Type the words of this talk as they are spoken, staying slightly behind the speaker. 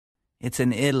It's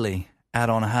in Italy, out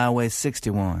on Highway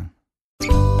 61.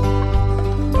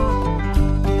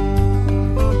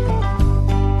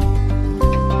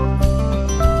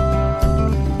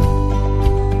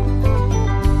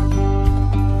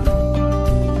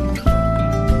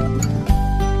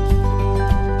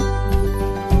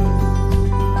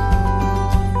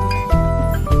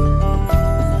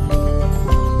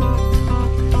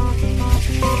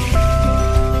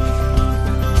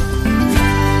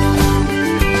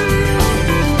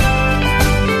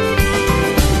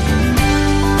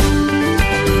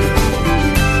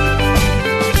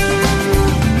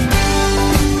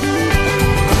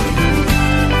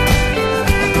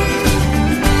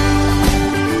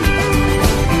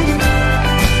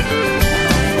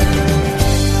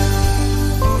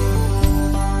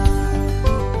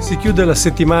 Si chiude la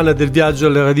settimana del viaggio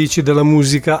alle radici della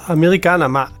musica americana,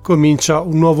 ma comincia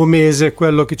un nuovo mese,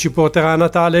 quello che ci porterà a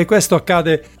Natale, e questo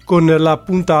accade con la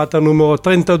puntata numero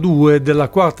 32 della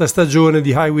quarta stagione di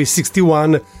Highway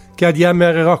 61 che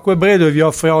ADMR Rock Web Radio vi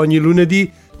offre ogni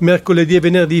lunedì, mercoledì e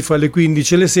venerdì fra le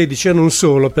 15 e le 16, e non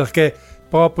solo, perché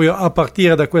proprio a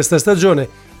partire da questa stagione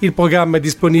il programma è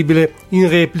disponibile in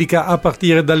replica a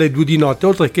partire dalle 2 di notte,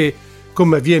 oltre che,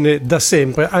 come avviene da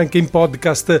sempre, anche in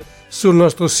podcast sul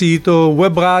nostro sito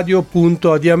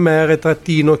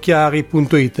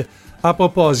webradio.admr-chiari.it. A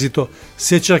proposito,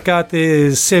 se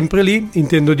cercate sempre lì,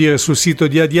 intendo dire sul sito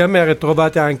di ADMR,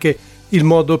 trovate anche il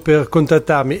modo per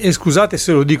contattarmi. E scusate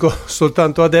se lo dico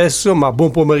soltanto adesso, ma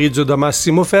buon pomeriggio da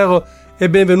Massimo Ferro e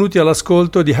benvenuti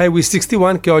all'ascolto di Highway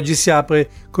 61, che oggi si apre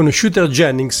con Shooter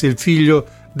Jennings, il figlio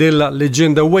della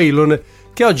leggenda Waylon,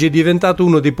 che oggi è diventato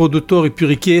uno dei produttori più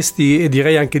richiesti e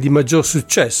direi anche di maggior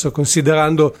successo,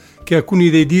 considerando che alcuni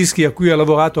dei dischi a cui ha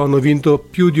lavorato hanno vinto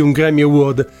più di un Grammy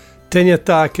Award. Tanya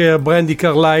Tucker, Brandi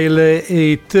Carlile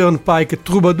e i Turnpike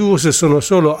Troubadours sono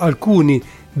solo alcuni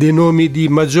dei nomi di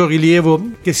maggior rilievo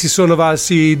che si sono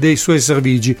valsi dei suoi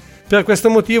servigi. Per questo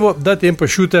motivo da tempo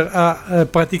Shooter ha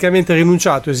praticamente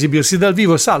rinunciato a esibirsi dal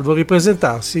vivo, salvo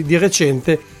ripresentarsi di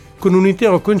recente con un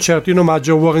intero concerto in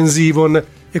omaggio a Warren Zevon,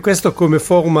 e questo come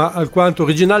forma alquanto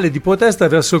originale di protesta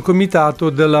verso il comitato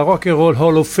della Rock and Roll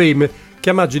Hall of Fame, che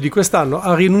a maggio di quest'anno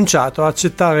ha rinunciato a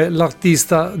accettare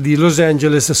l'artista di Los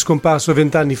Angeles scomparso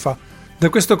 20 anni fa. Da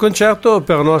questo concerto,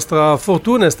 per nostra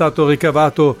fortuna, è stato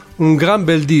ricavato un gran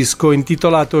bel disco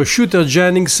intitolato Shooter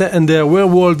Jennings and the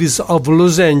Werewolves of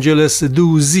Los Angeles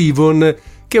do Zevon,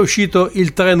 che è uscito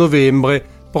il 3 novembre,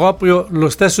 proprio lo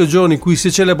stesso giorno in cui si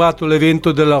è celebrato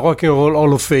l'evento della Rock and Roll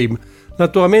Hall of Fame.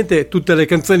 Naturalmente tutte le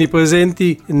canzoni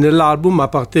presenti nell'album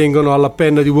appartengono alla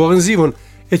penna di Warren Zevon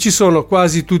e ci sono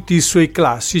quasi tutti i suoi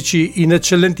classici in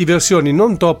eccellenti versioni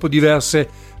non troppo diverse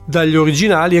dagli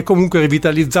originali e comunque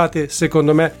rivitalizzate,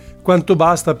 secondo me, quanto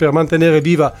basta per mantenere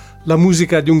viva la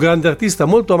musica di un grande artista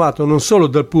molto amato non solo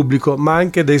dal pubblico ma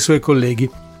anche dai suoi colleghi.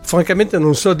 Francamente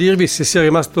non so dirvi se sia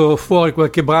rimasto fuori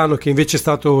qualche brano che invece è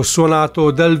stato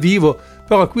suonato dal vivo,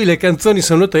 però qui le canzoni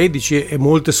sono 13 e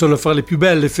molte sono fra le più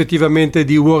belle effettivamente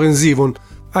di Warren Zevon,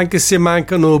 anche se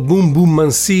mancano Boom Boom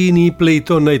Mancini, Play It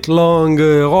All Night Long,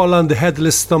 Roland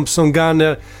Headless Thompson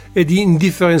Gunner e The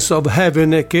Indifference of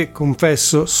Heaven, che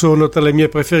confesso sono tra le mie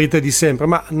preferite di sempre,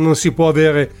 ma non si può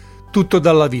avere tutto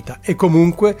dalla vita. E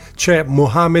comunque c'è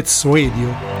Mohammed's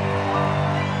Radio.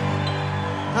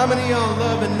 How many of y'all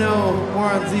love and know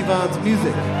Warren Zevon's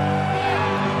music?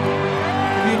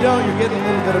 If you don't, you're getting a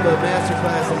little bit of a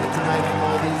masterclass in it tonight from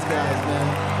all these guys, man.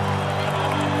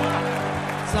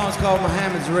 The song's called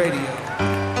Mohammed's Radio.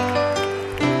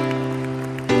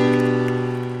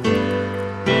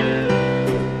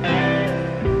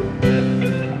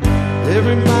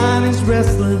 Everybody's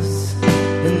restless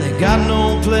and they got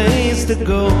no place to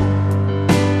go.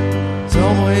 It's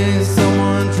always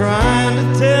someone trying to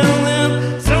tell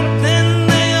them something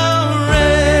they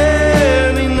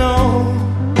already know.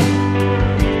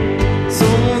 So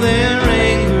their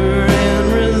anger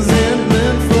and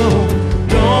resentment flow.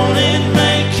 Don't it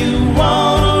make you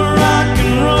wanna rock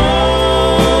and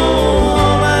roll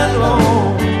all night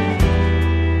long?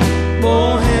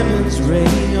 Mohammed's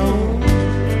Radio.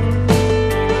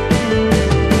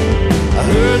 I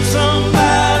heard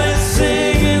somebody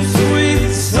singing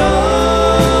sweet soul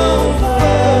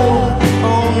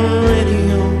on the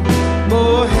radio,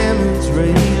 Mohammed's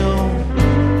Radio.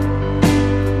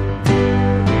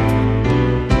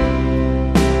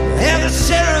 And the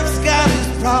sheriff's got his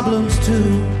problems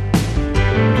too,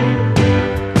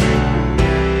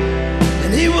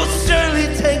 and he will surely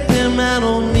take them out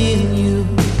on me and you.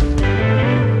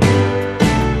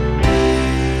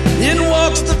 In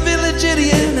walks the village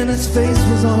idiot and his face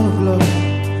was all aglow.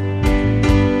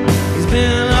 He's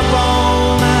been up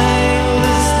all night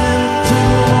listening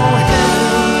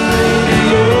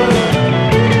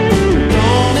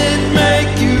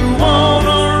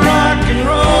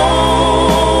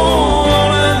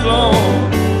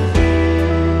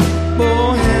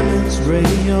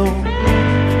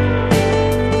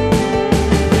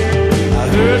I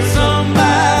heard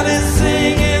somebody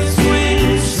singing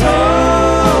sweet soul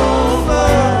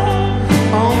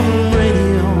on the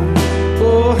radio,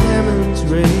 oh Hammond's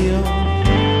radio.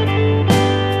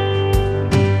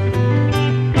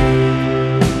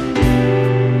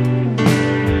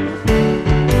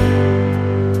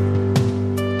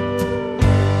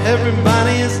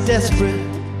 Everybody is desperate,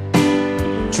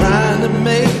 trying to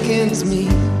make ends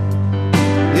meet.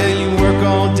 Yeah, you work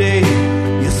all day,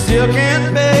 you still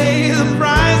can't pay the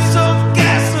price of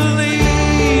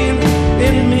gasoline.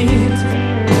 It means,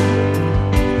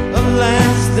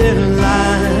 alas, their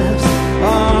lives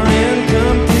are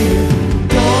incomplete.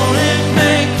 Don't it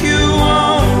make you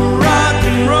want rock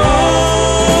and roll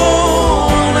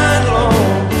all night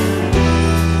long?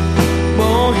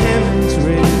 Bon Hammond's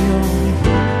radio.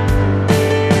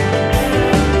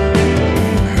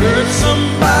 Heard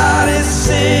somebody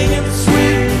singing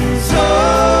sweet soulful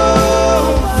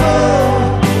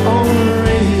on the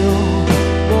radio,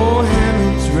 oh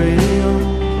Hammond's radio.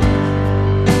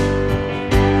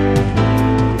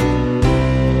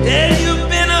 Yeah, you've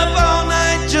been up all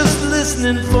night just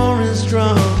listening for his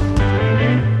drum,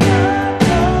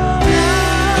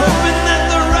 hoping that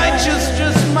the righteous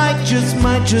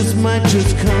might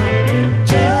just come.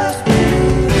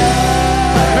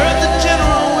 I heard the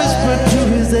general whisper to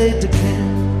his aide-de-camp,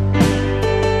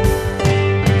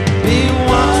 be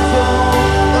watchful,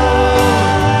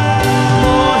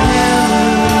 more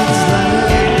Hammond's light.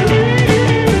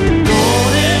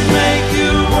 Don't it make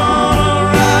you wanna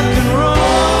rock and roll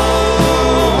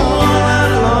all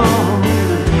night long?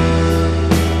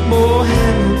 More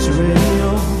Hammond's radio.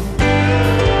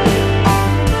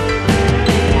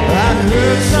 I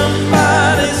heard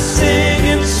somebody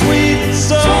singing sweet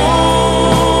soulful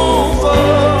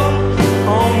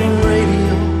on the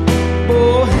radio,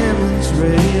 oh Hammond's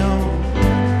radio.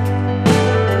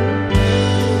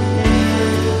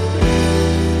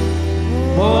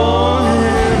 Oh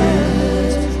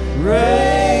Hammond's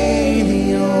radio.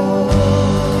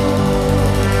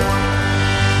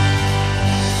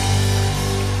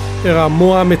 Era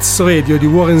Mohammed's Radio di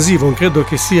Warren Zevon, credo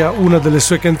che sia una delle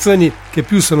sue canzoni che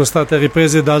più sono state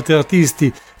riprese da altri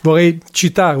artisti. Vorrei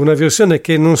citare una versione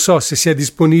che non so se sia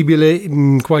disponibile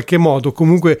in qualche modo,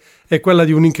 comunque è quella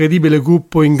di un incredibile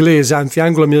gruppo inglese, anzi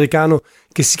anglo-americano,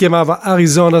 che si chiamava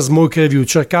Arizona Smoke Review.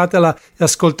 Cercatela e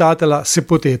ascoltatela se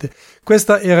potete.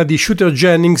 Questa era di Shooter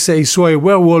Jennings e i suoi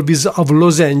Werewolves of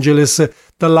Los Angeles,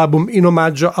 dall'album in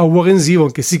omaggio a Warren Zevon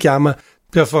che si chiama,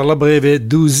 per farla breve,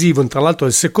 Do Zevon. Tra l'altro è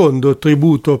il secondo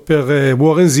tributo per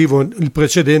Warren Zevon, il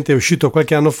precedente è uscito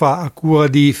qualche anno fa a cura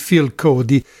di Phil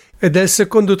Cody. Ed è il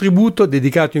secondo tributo,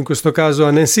 dedicato in questo caso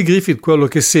a Nancy Griffith, quello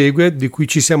che segue, di cui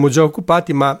ci siamo già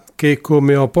occupati, ma che,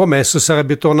 come ho promesso,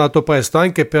 sarebbe tornato presto,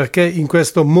 anche perché in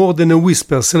questo More Than a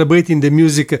Whisper, Celebrating the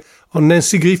Music on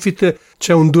Nancy Griffith,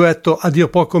 c'è un duetto a dir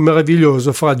poco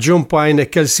meraviglioso fra John Prine e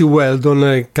Kelsey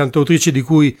Weldon, cantautrice di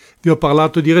cui vi ho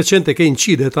parlato di recente, che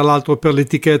incide tra l'altro per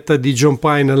l'etichetta di John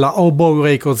Prine, la Oboe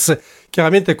Records.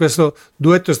 Chiaramente questo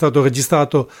duetto è stato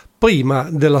registrato prima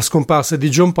della scomparsa di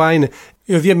John Prine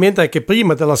e ovviamente anche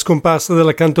prima della scomparsa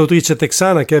della cantautrice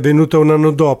texana, che è avvenuta un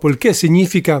anno dopo, il che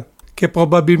significa che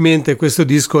probabilmente questo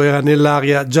disco era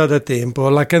nell'aria già da tempo.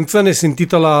 La canzone si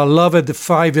intitola Loved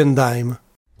Five and Dime.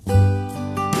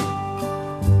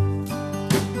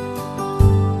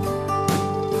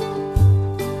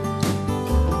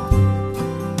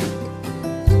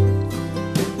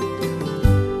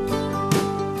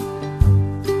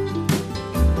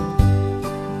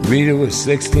 Rita was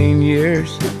 16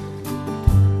 years,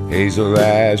 hazel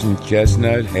eyes and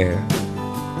chestnut hair.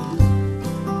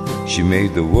 She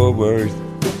made the Woolworth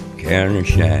counter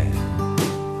shine.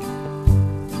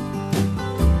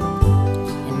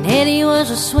 And Eddie was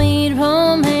a sweet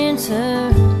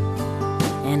romancer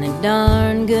and a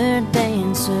darn good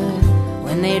dancer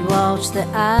when they'd walk the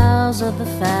aisles of the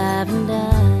Five and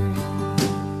Dime.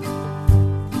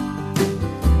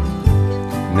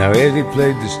 Now Eddie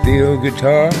played the steel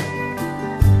guitar,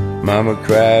 Mama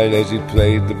cried as he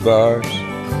played the bars.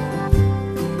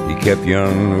 He kept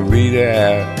young Rita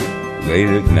out late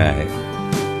at night.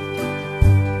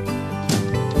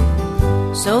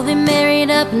 So they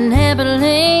married up in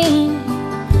Abilene,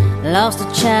 lost a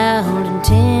child in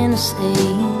Tennessee.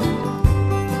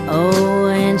 Oh,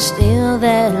 and still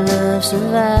that love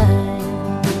survived.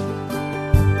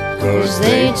 'Cause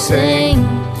they'd sing,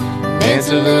 dance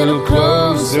a little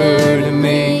closer to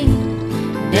me,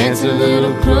 dance a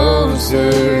little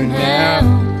closer now,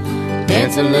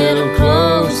 dance a little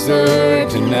closer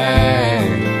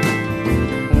tonight.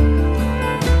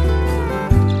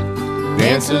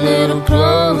 dance a little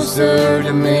closer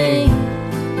to me,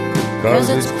 'cause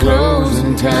it's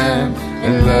closing time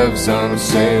and love's on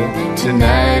sale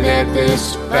tonight at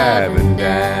this Five and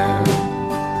Dime.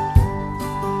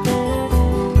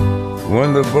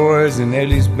 One of the boys in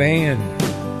Eddie's band,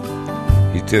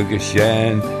 he took a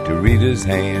shine to Rita's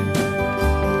hand,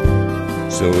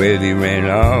 so Eddie ran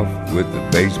off with the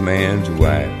bass man's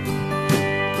wife.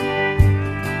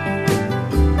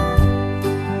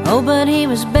 Oh, but he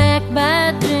was back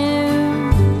by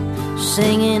June,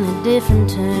 singing a different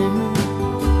tune,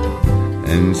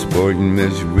 and sporting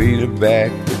Miss Rita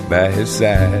back by his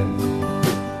side.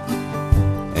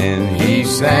 And he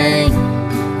sang,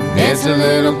 dance a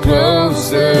little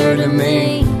closer to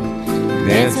me,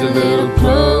 dance a little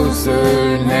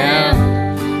closer now,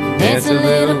 dance a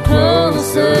little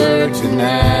closer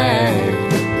tonight.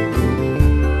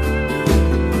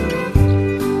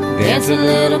 Dance a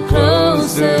little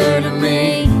closer to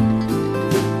me,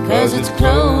 'cause it's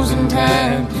closing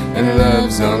time and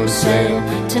love's on sale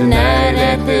tonight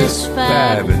at this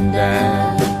Five and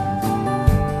Dime.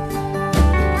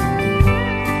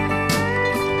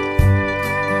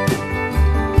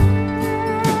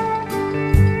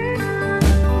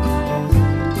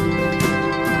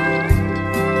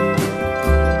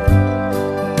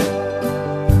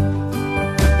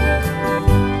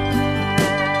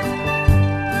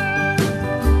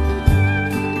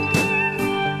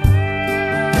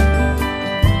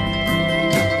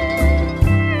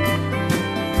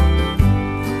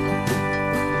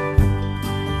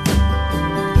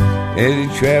 Eddie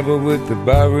traveled with the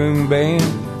barroom band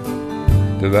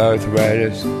till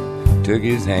arthritis took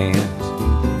his hands.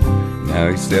 Now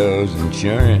he sells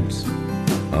insurance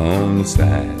on the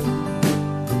side.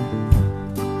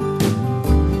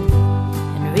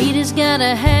 And Rita's got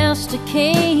a house to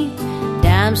keep,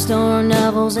 dime store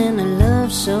novels and a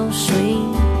love so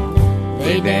sweet.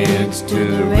 They dance to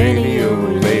the radio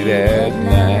late at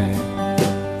night,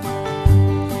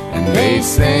 and they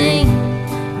sing,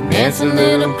 dance a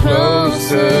little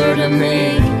closer to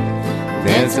me,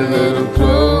 dance a little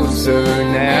closer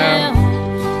now,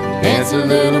 dance a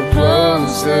little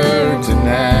closer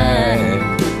tonight.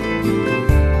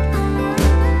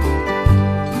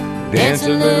 Dance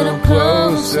a little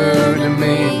closer to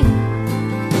me,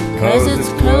 'cause it's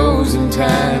closing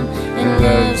time and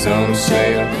love's on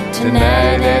sale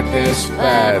tonight at this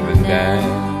Five and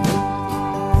Dime.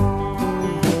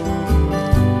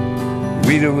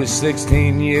 Rita was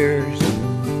 16 years,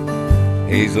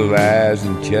 hazel eyes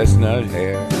and chestnut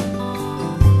hair.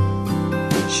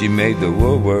 She made the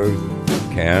Woolworth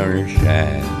counter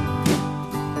shine.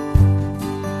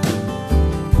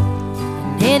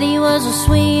 And Eddie was a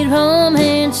sweet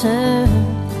romancer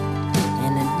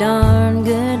and a darn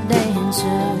good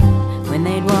dancer when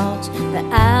they'd waltz the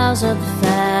aisles of the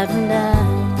Five and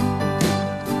Dime.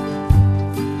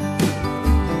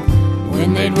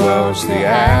 When they'd waltz the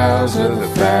aisles of the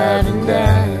Five and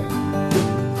Dime.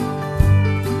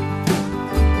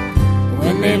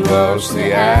 When they'd waltz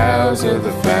the aisles of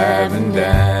the Five and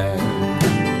Dime.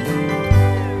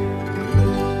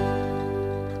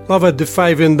 Love at the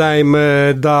Five and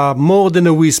Dime da More Than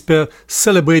a Whisper,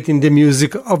 Celebrating the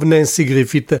Music of Nancy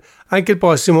Griffith. Anche il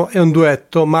prossimo è un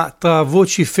duetto, ma tra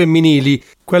voci femminili,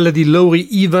 quella di Laurie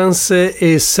Evans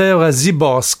e Sarah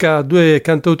Ziborska, due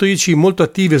cantautrici molto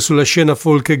attive sulla scena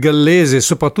folk gallese,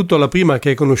 soprattutto la prima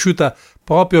che è conosciuta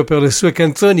proprio per le sue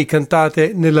canzoni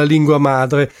cantate nella lingua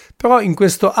madre. Però in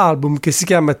questo album, che si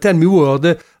chiama Tell Me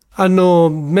Word, hanno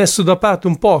messo da parte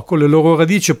un po' le loro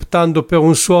radici, optando per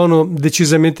un suono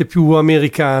decisamente più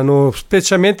americano,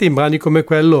 specialmente in brani come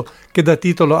quello che dà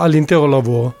titolo all'intero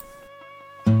lavoro.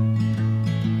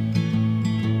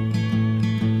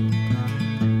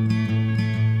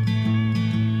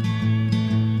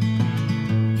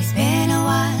 It's been a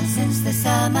while since the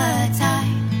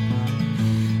summertime.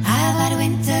 I've had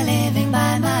winter living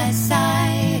by my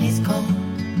side. It's cold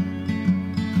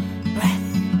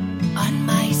breath on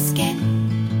my skin.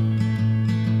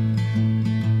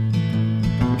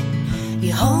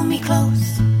 You hold me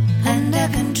close, under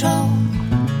control.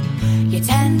 Your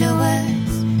tender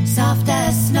words, soft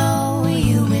as snow.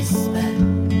 You whisper,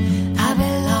 I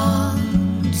belong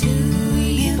to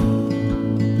you.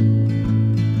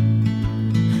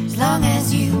 As long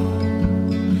as you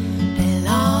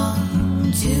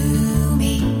belong to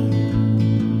me,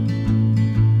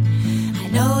 I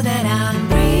know that I'm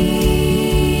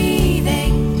breathing.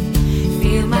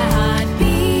 Feel my heart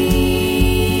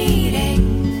beating.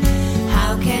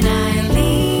 How can I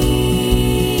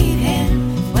leave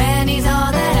him when he's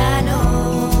all that I know?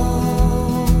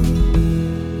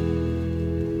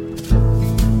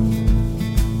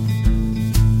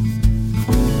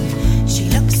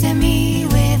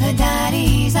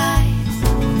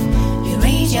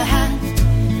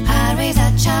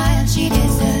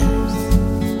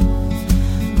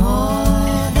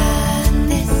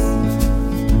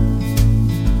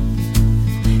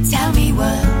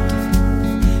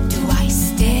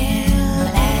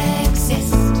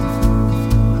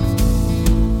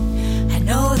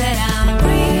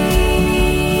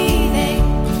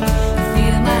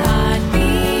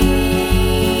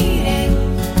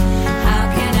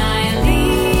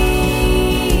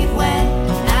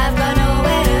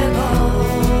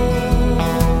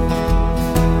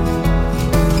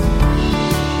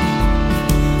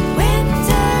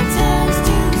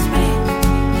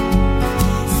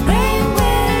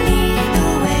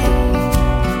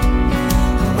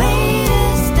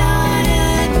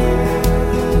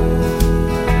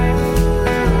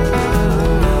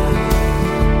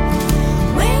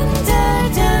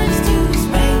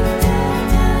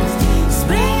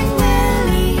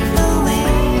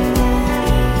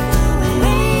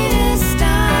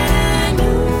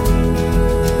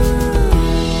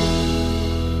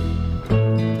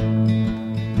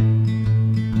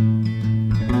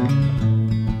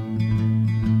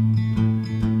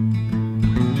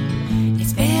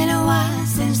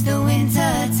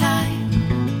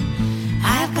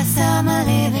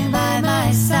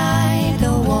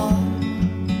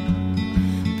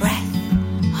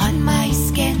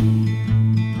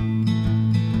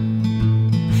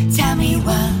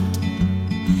 world.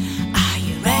 Are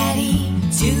you ready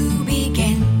to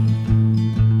begin?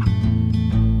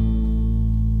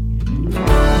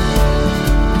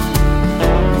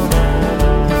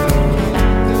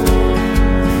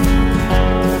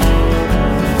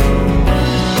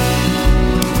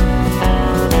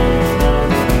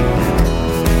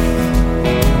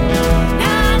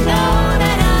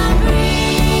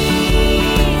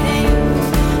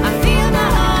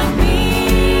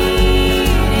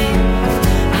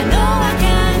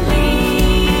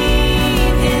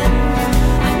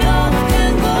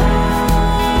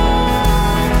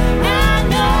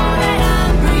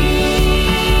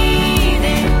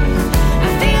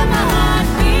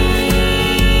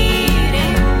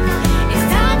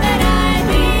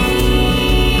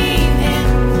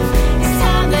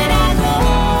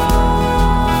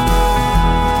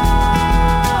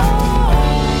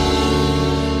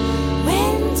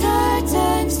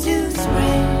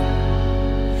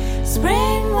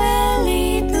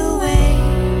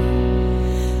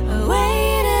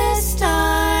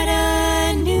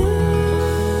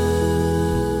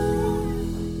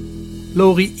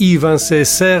 Laurie Evans e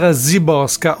Sarah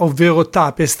Ziborska, ovvero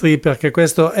Tapestry, perché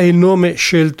questo è il nome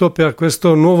scelto per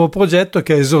questo nuovo progetto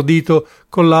che è esordito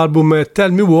con l'album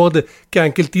Tell Me Word, che è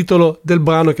anche il titolo del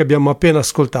brano che abbiamo appena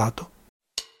ascoltato.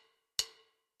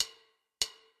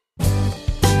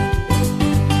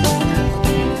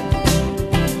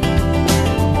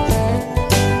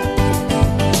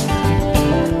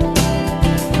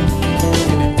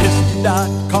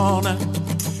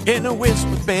 In a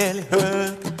whisper barely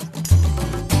heard,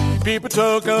 people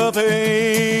talk of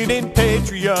hate in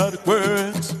patriotic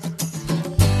words.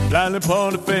 Blindly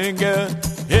point a finger,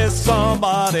 is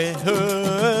somebody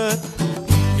hurt?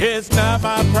 It's not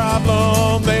my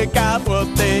problem, they got what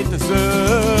they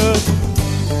deserve.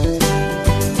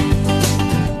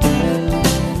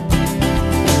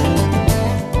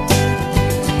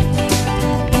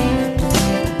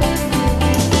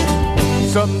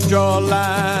 Some draw a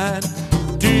line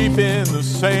deep in the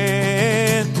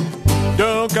sand.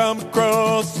 Don't come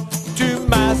across to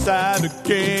my side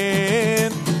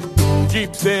again.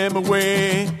 Keeps them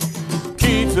away,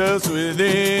 keeps us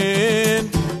within.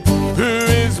 Who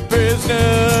is a prisoner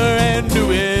and who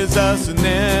is us and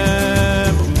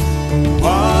them?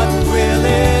 What will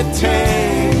it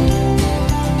take?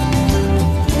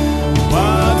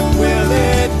 What will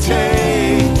it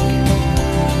take?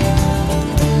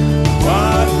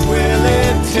 What will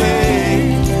it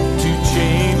take to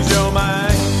change your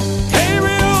mind? Hey,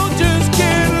 we'll just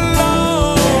get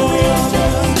along.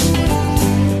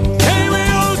 Hey,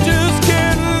 we'll just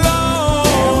get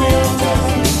along.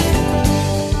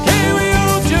 Hey,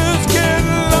 we'll just get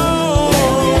along.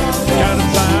 Gotta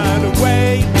find a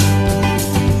way.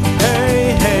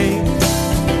 Hey, hey.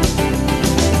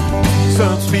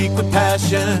 Some speak with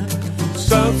passion,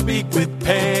 some speak with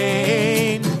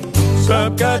pain.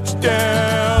 Some cut you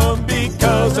down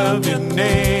because of your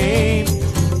name.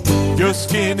 Your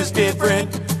skin is different,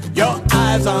 your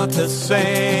eyes aren't the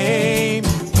same.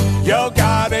 Your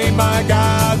God ain't my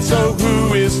God, so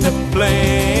who is to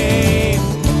blame?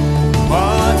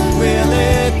 What will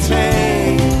it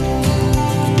take?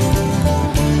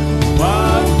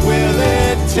 What will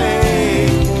it take?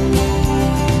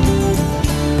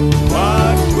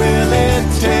 What will it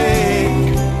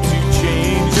take to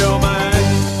change your mind?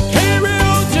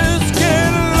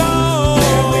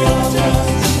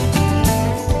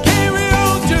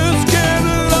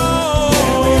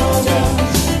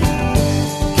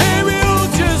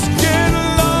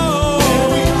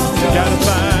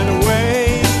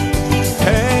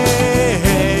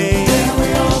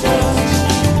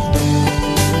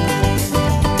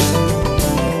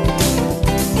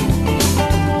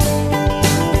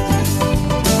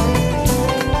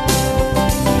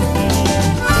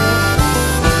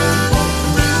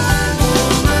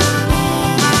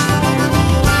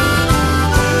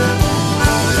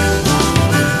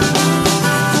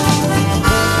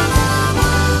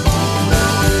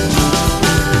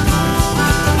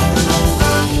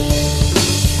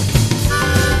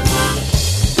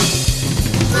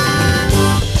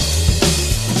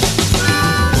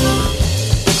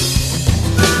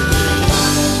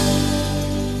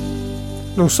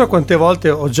 Non so quante volte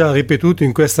ho già ripetuto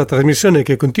in questa trasmissione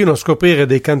che continuo a scoprire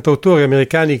dei cantautori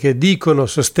americani che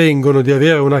sostengono di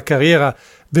avere una carriera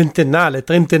ventennale,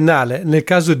 trentennale, nel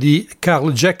caso di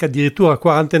Carl Jack addirittura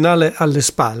quarantennale alle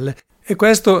spalle. E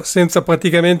questo senza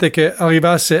praticamente che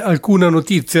arrivasse alcuna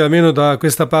notizia, almeno da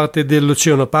questa parte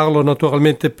dell'oceano. Parlo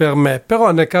naturalmente per me,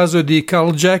 però nel caso di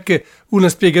Carl Jack una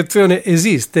spiegazione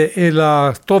esiste e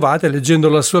la trovate leggendo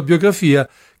la sua biografia,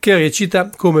 che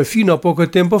recita come fino a poco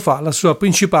tempo fa la sua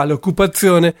principale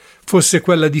occupazione fosse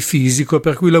quella di fisico,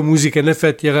 per cui la musica in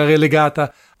effetti era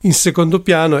relegata in secondo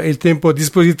piano e il tempo a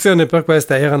disposizione per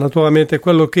questa era naturalmente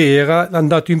quello che era.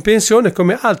 Andato in pensione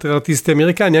come altri artisti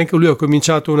americani, anche lui ha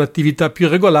cominciato un'attività più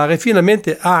regolare e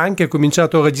finalmente ha anche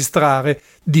cominciato a registrare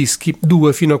dischi,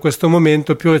 2 fino a questo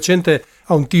momento. Più recente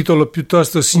ha un titolo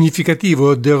piuttosto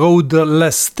significativo, The Road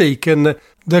Less Taken,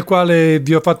 del quale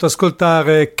vi ho fatto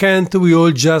ascoltare Can't We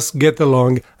All Just Get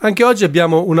Along. Anche oggi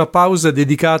abbiamo una pausa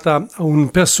dedicata a un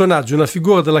personaggio, una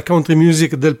figura della country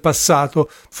music del passato,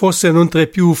 forse non tra i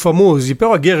più famosi,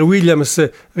 però Gary Williams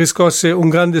riscosse un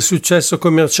grande successo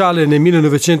commerciale nel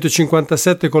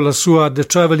 1957 con la sua The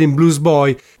Traveling Blues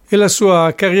Boy e la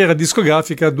sua carriera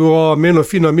discografica durò almeno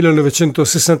fino al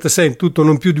 1966, in tutto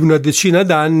non più di una decina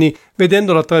d'anni,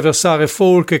 vedendolo attraversare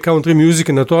folk e country music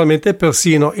naturalmente e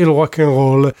persino il rock and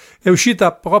roll. È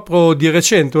uscita proprio di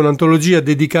recente un'antologia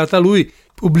dedicata a lui,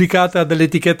 pubblicata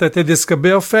dall'etichetta tedesca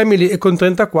Bear Family e con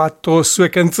 34 sue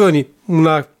canzoni,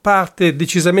 una parte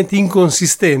decisamente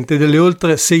inconsistente delle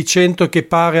oltre 600 che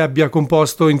pare abbia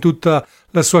composto in tutta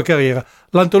la sua carriera.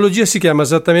 L'antologia si chiama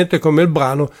esattamente come il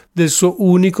brano del suo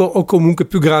unico o comunque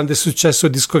più grande successo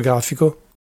discografico.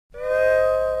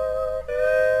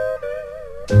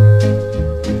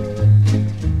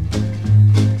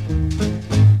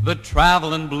 The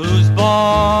traveling blues boy,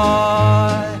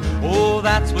 oh,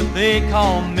 that's what they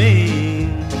call me.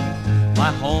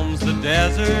 My home's the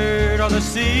desert or the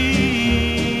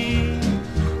sea,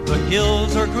 the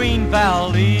hills or green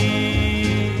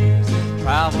valleys,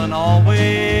 traveling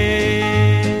always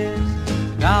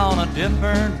down a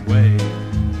different way,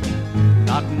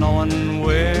 not knowing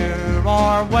where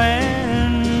or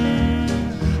when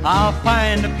I'll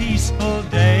find a peaceful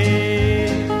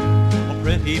day. Oh,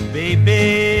 pretty baby,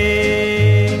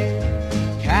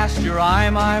 cast your eye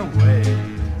my way,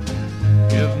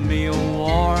 give me a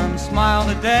warm smile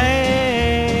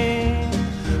today,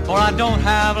 for I don't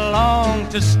have long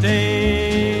to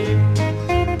stay.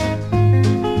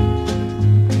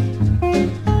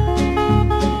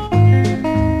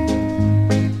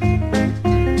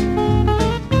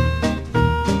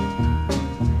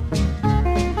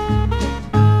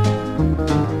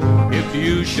 If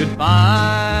you should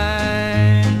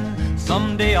find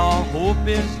someday our hope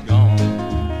is gone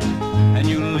and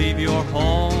you leave your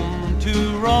home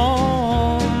to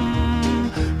roam,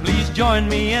 please join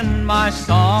me in my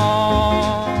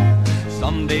song.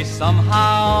 Someday,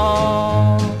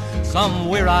 somehow,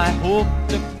 somewhere I hope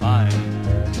to find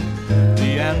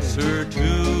the answer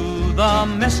to the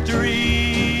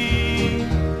mystery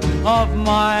of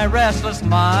my restless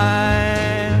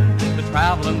mind. The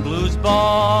traveling blues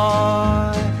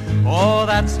boy, oh,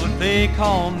 that's what they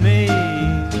call me.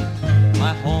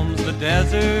 My home's the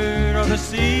desert or the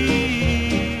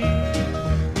sea,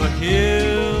 the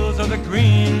hills or the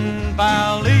green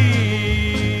valley,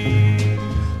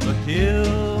 the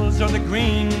hills or the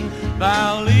green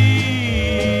valley.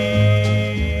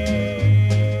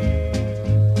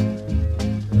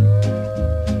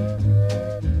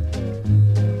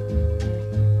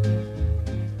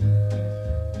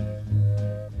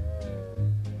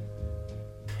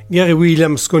 Gary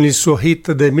Williams con il suo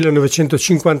hit del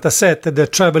 1957, The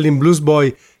Traveling Blues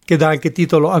Boy, che dà anche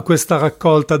titolo a questa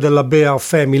raccolta della Bear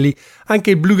Family.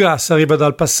 Anche il bluegrass arriva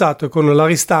dal passato con la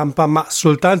ristampa, ma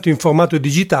soltanto in formato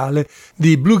digitale,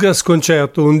 di Bluegrass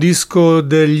Concerto, un disco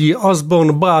degli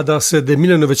Osborne Brothers del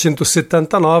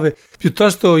 1979,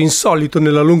 piuttosto insolito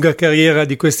nella lunga carriera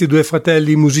di questi due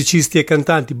fratelli musicisti e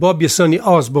cantanti, Bobby e Sonny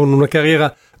Osborne, una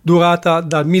carriera durata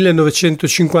dal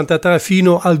 1953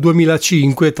 fino al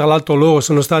 2005. Tra l'altro loro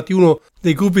sono stati uno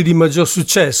dei gruppi di maggior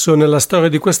successo nella storia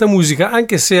di questa musica,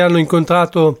 anche se hanno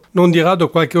incontrato non di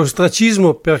rado qualche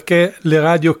ostracismo perché le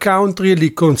radio country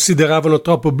li consideravano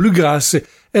troppo bluegrass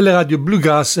e le radio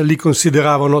bluegrass li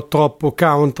consideravano troppo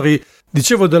country.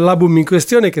 Dicevo dell'album in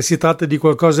questione che si tratta di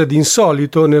qualcosa di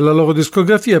insolito nella loro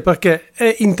discografia perché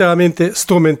è interamente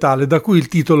strumentale, da cui il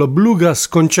titolo Bluegrass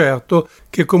Concerto,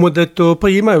 che come ho detto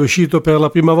prima è uscito per la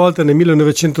prima volta nel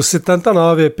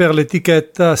 1979 per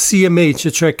l'etichetta CMH,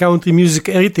 cioè Country Music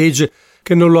Heritage,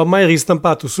 che non lo ha mai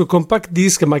ristampato su compact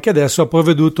disc ma che adesso ha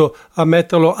provveduto a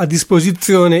metterlo a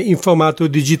disposizione in formato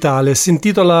digitale. Si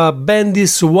intitola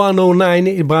Bandis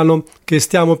 109, il brano che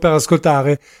stiamo per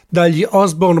ascoltare dagli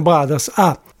Osborne Brothers.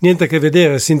 Niente a che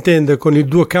vedere, si intende, con il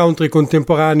duo country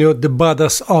contemporaneo The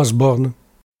Brothers Osborne.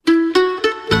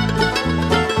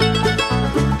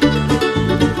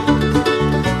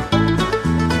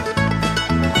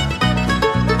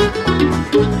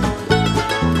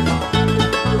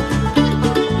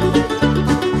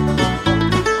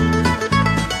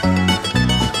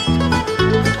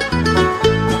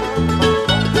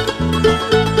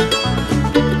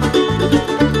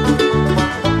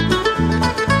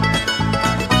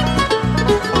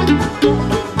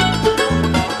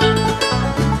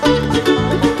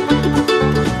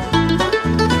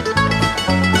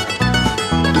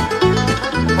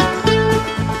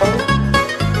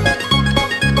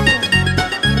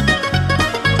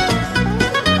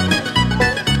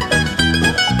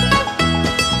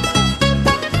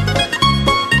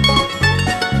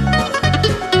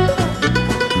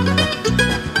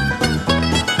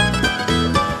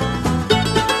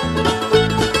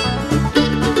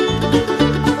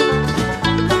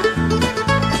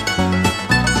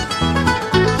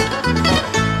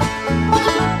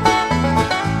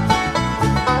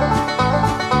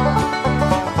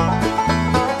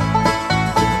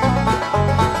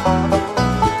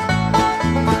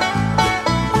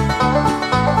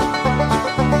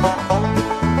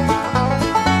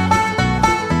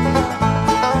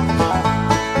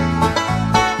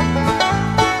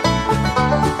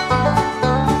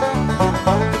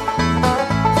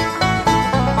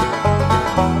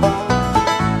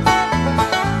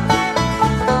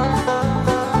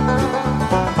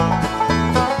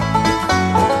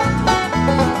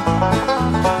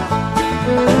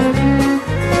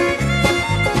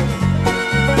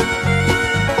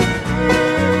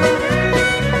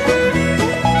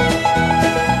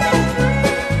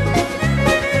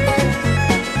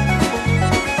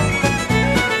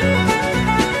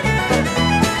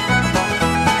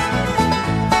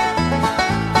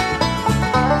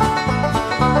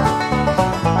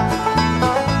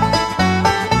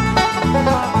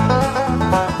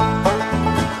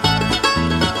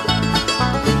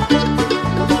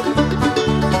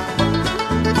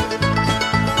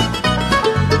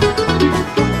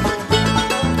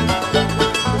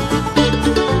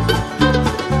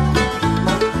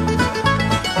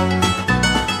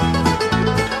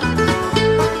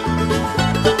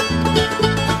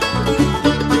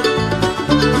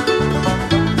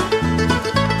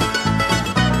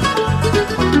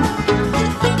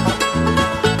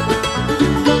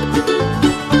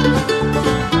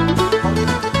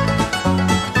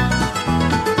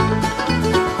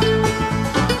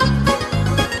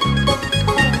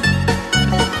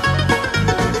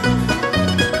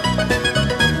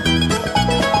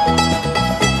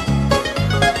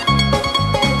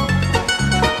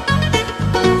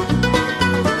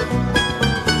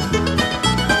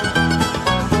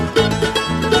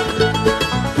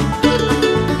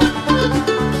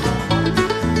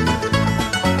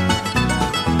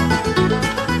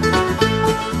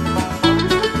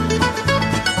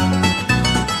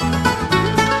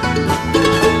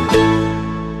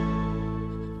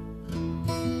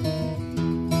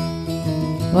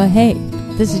 Well, hey,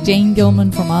 this is Jane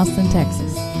Gilman from Austin,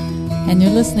 Texas, and you're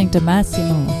listening to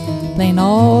Massimo, playing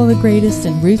all the greatest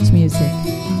in roots music,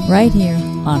 right here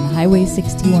on Highway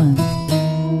 61.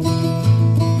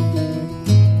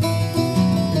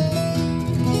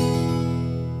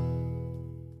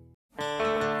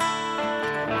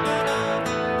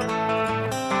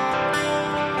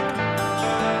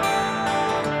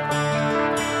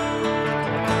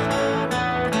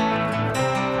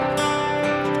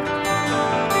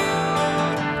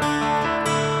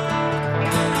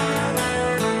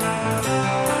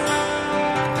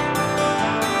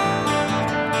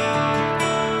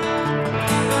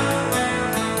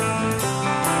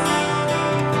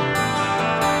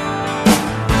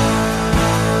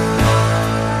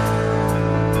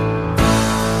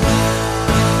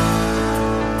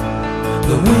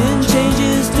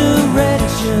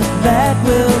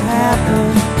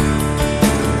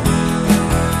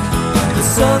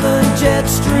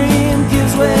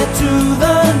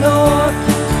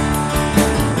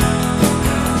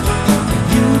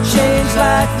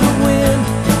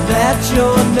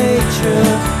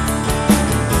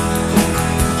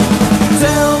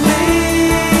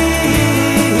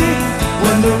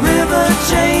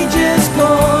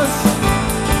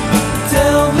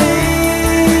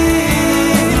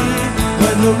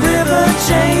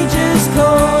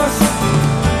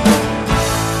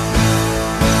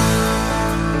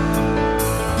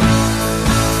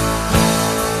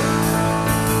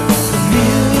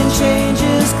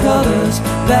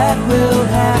 That will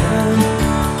happen.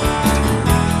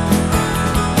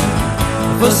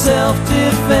 For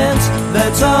self-defense,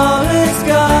 that's all it's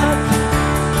got.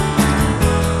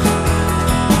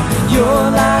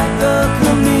 You're like a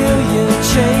chameleon,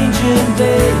 changing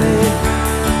daily.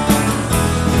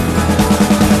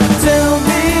 Tell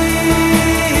me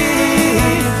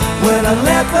when a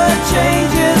leopard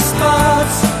changes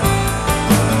spots.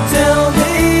 Tell me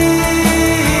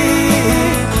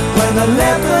when a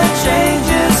leopard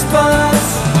changes spots.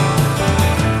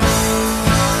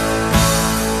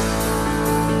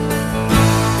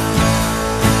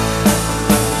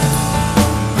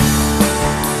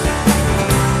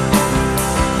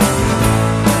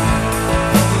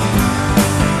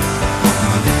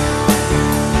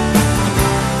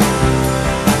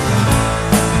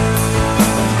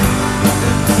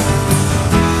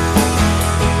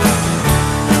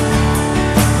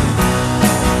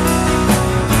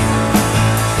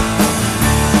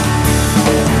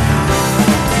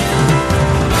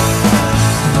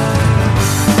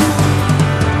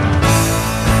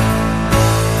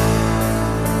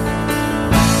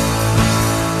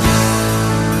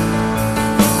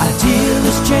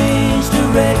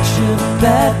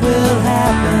 That will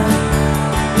happen.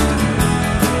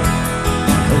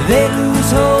 They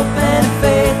lose hope and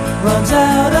faith runs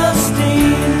out of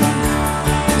steam.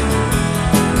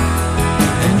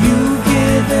 And you've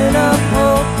given up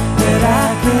hope that I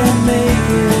can make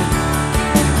it.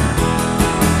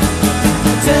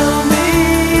 Tell me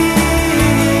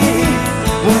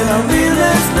when a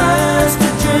realist learns to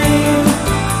dream.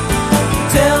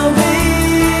 Tell me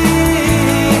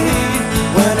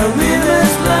when a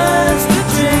realist learns to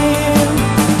dream.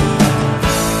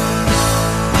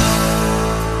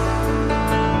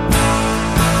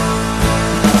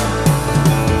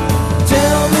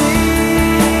 Tell me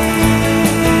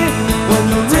when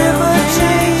the river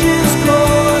changes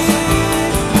course.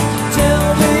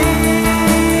 Tell me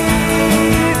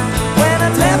when a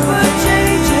leopard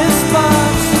changes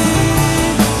spots.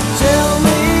 Tell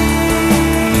me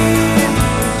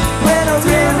when a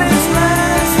realist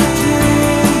learns to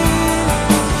dream.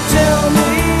 Tell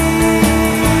me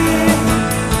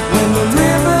when the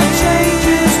river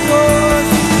changes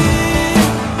course.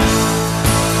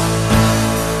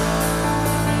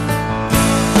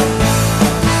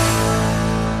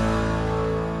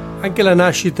 Anche la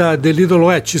nascita del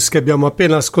Little Hatches che abbiamo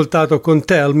appena ascoltato con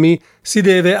Tell Me si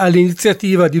deve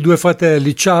all'iniziativa di due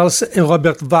fratelli, Charles e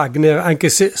Robert Wagner, anche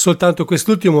se soltanto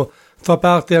quest'ultimo fa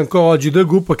parte ancora oggi del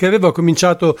gruppo, che aveva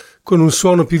cominciato con un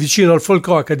suono più vicino al folk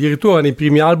rock. Addirittura nei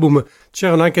primi album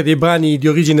c'erano anche dei brani di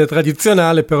origine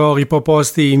tradizionale, però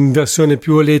riproposti in versione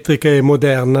più elettrica e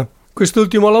moderna.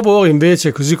 Quest'ultimo lavoro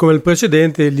invece, così come il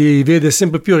precedente, li vede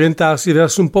sempre più orientarsi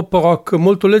verso un pop rock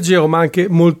molto leggero ma anche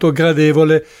molto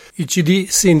gradevole. Il CD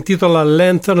si intitola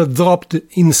Lantern Dropped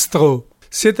in Straw.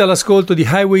 Siete all'ascolto di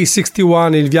Highway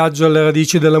 61, il viaggio alle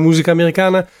radici della musica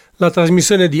americana, la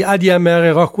trasmissione di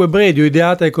ADMR Rock Web Radio,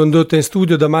 ideata e condotta in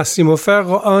studio da Massimo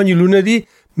Ferro ogni lunedì,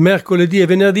 mercoledì e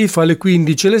venerdì fra le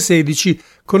 15 e le 16,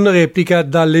 con replica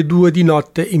dalle 2 di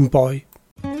notte in poi.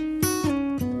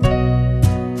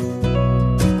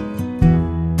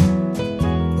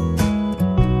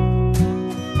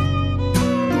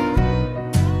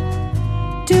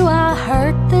 Do I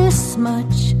hurt this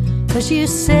much? 'Cause you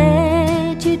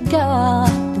said you'd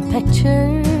got the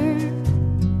picture.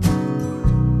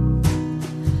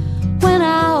 When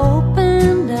I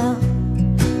opened up,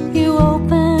 you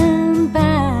opened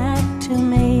back to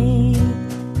me.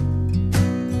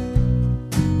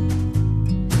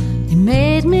 You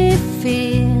made me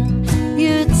feel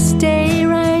you'd stay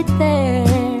right there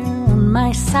on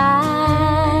my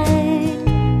side,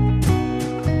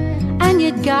 and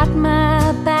you'd got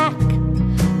my back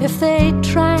if they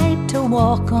tried to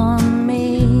walk on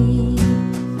me.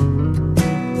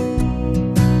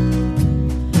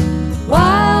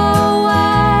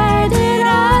 Why did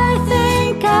I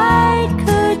think I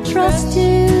could trust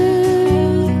you?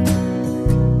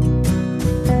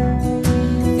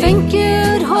 Think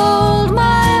you'd hold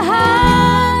my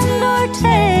hand or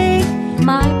take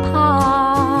my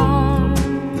part?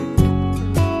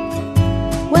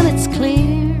 When it's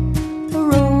clear the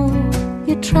road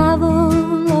you travel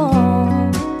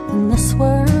in this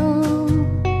world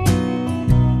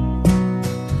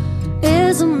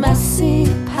is a messy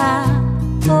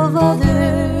path of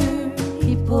other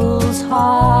people's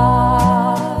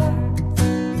hearts.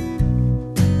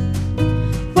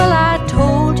 Well, I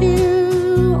told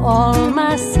you all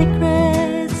my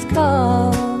secrets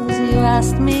 'cause you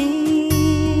asked me.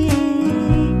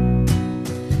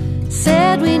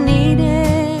 Said we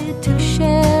needed to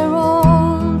share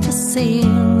all to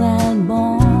seem that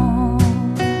bond.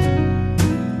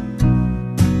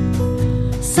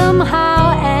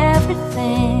 Somehow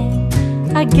everything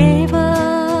I gave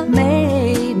up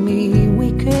made me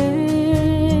weaker,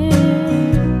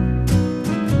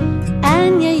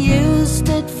 and you used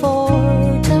it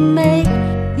to make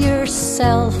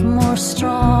yourself more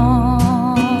strong.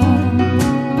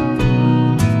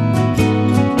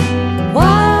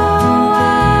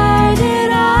 Why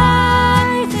did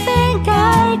I think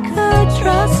I could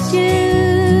trust you?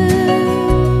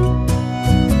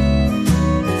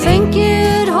 Think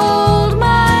you'd hold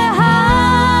my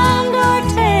hand or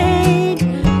take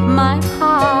my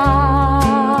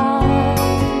part?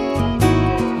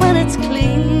 When it's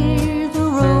clear the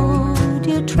road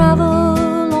you travel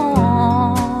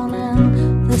on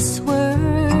in this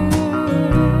world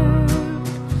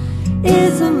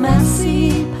is a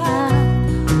messy path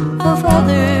of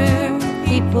other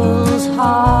people's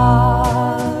hearts.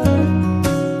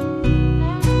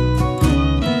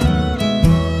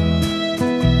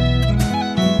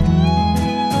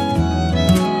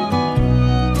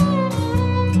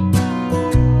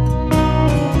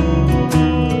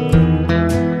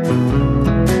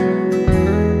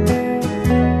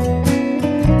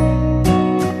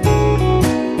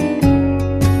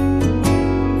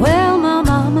 Well, my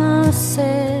mama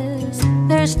says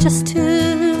there's just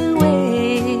two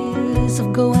ways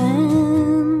of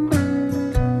going.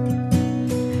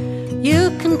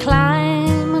 You can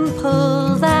climb and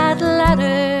pull that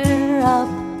ladder up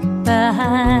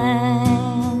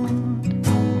behind,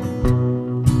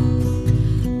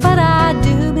 but I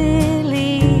do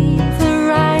believe the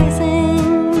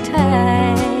rising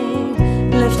tide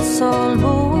lifts all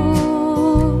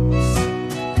boats,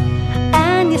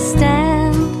 and you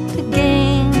stand to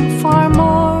gain far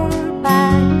more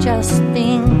by just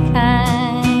being kind.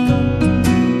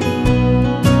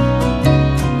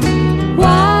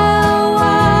 Why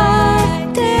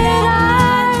did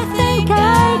I think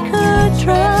I could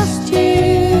trust you?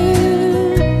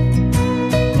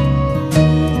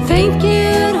 Think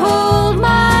you'd hold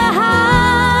my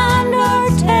hand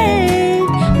or take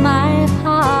my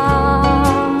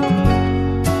part?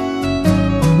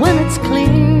 When it's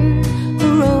clear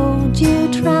the road you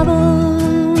travel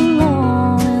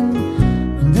on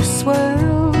in this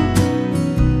world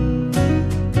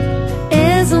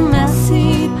is a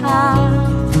messy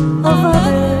path of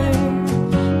other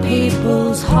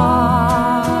people's hearts.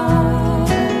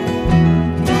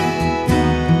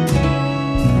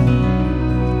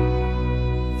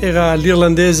 Era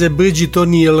l'irlandese Bridget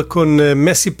O'Neill con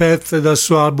Messy Path dal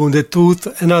suo album The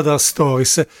Truth and Other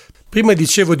Stories. Prima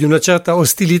dicevo di una certa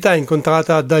ostilità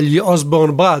incontrata dagli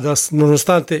Osborne Brothers,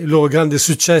 nonostante il loro grande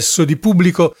successo di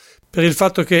pubblico, per il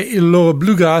fatto che il loro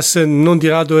bluegrass non di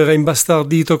rado era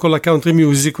imbastardito con la country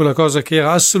music, una cosa che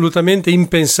era assolutamente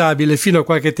impensabile fino a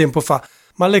qualche tempo fa.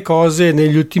 Ma le cose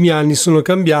negli ultimi anni sono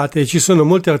cambiate e ci sono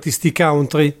molti artisti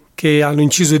country che hanno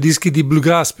inciso dischi di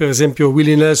bluegrass, per esempio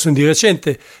Willie Nelson di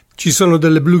recente. Ci sono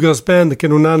delle bluegrass band che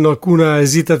non hanno alcuna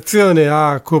esitazione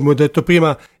a, come ho detto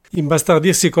prima,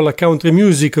 imbastardirsi con la country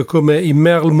music, come i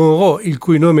Merle Monroe, il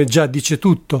cui nome già dice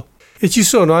tutto. e ci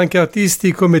sono anche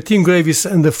artisti come Tim Gravis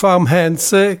and the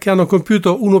Farmhands che hanno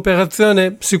compiuto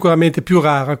un'operazione sicuramente più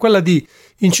rara, quella di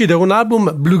incidere un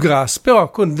album bluegrass, però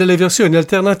con delle versioni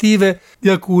alternative di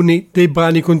alcuni dei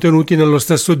brani contenuti nello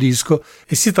stesso disco,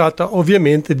 e si tratta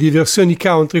ovviamente di versioni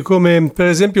country, come per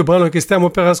esempio il brano che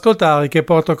stiamo per ascoltare, che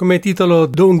porta come titolo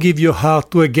Don't Give Your Heart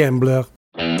to a Gambler.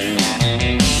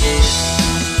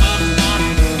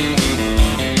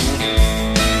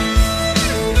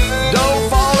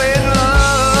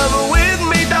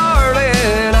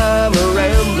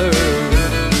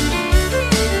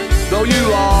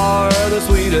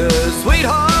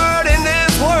 Sweetheart in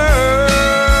this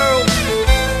world,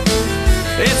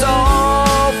 it's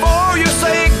all for your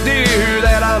sake, dear,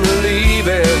 that I'm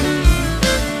leaving.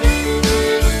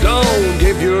 Don't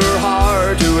give your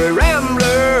heart to a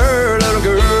rambler, little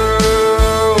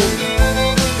girl.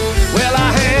 Well,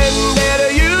 I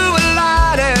handed you a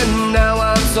light and now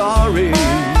I'm sorry.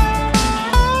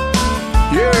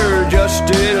 You're just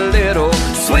a little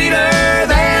sweeter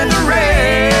than the rest.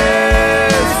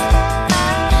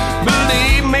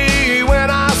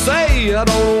 I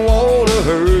don't want to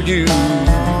hurt you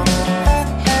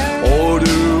or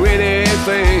do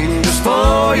anything just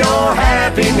for your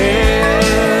happiness.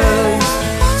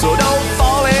 So don't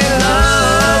fall in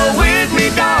love with me,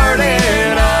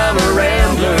 darling, I'm a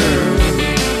rambler.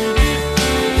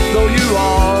 Though you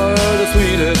are the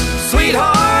sweetest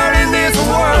sweetheart in this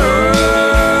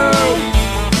world,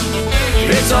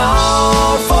 it's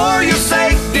all for your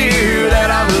sake, dear, that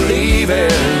I'm leaving.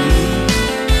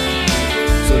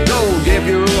 Give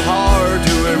your heart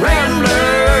to a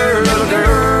rambler, little girl.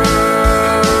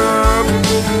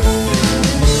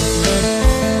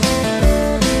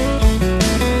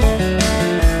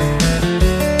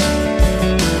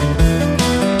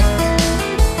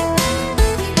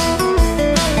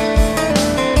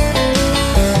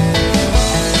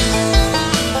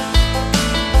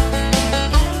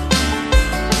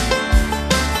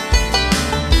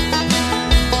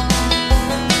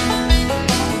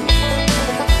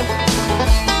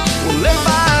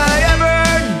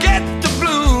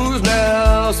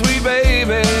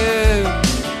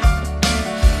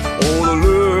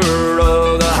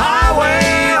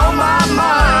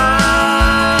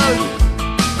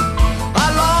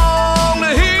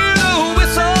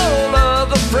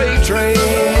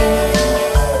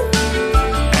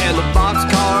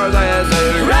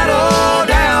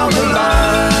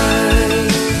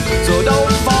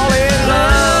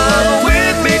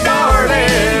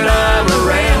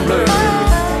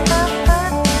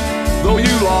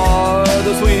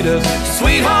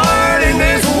 Sweetheart in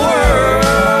this world,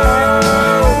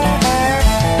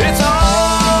 it's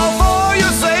all for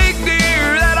your sake,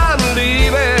 dear, that I'm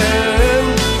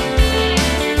leaving.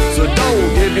 So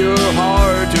don't give your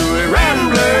heart to a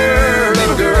rambler,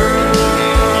 little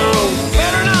girl.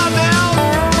 Better not now.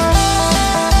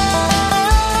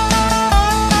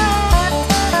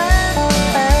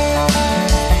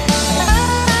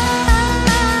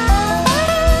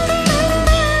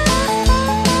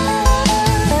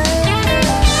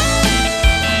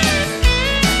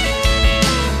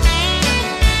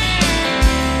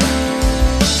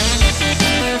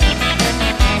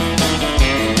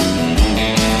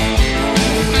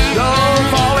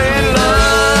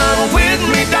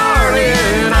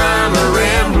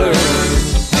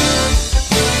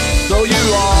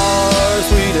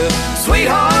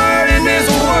 Sweetheart in this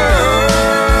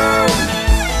world,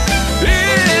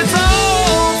 it's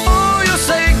all for your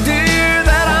sake, dear,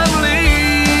 that I'm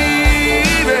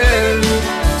leaving.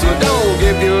 So don't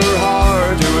give your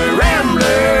heart to a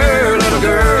rambler, little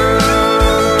girl.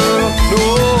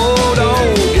 No,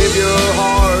 don't give your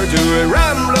heart to a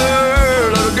rambler,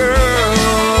 little girl.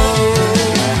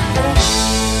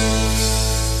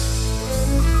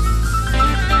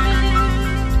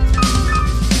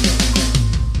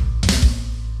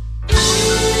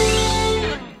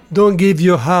 Don't Give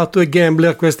Your Heart to a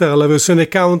Gambler, questa era la versione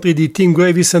country di Tim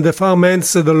Gravis and the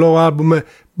Farmhands del loro album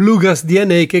Bluegrass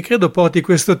DNA, che credo porti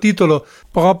questo titolo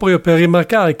proprio per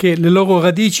rimarcare che le loro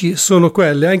radici sono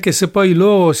quelle, anche se poi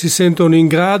loro si sentono in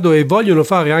grado e vogliono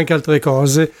fare anche altre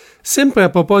cose. Sempre a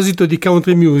proposito di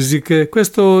country music,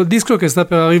 questo disco che sta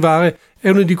per arrivare è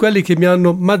uno di quelli che mi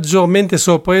hanno maggiormente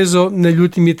sorpreso negli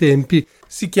ultimi tempi.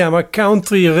 Si chiama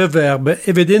Country Reverb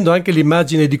e vedendo anche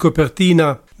l'immagine di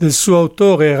copertina del suo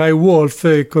autore Ray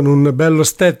Wolf con un bello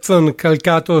Stetson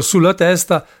calcato sulla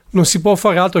testa, non si può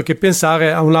fare altro che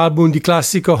pensare a un album di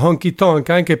classico honky tonk,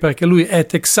 anche perché lui è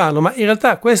texano, ma in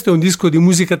realtà questo è un disco di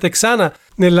musica texana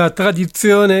nella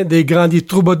tradizione dei grandi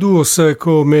troubadours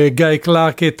come Guy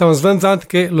Clark e Townes Van Zandt,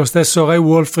 che lo stesso Ray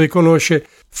Wolf riconosce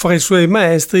fra i suoi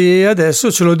maestri, e adesso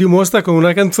ce lo dimostra con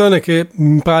una canzone che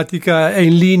in pratica è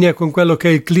in linea con quello che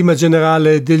è il clima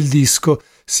generale del disco.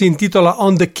 Si intitola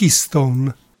On the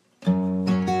Keystone.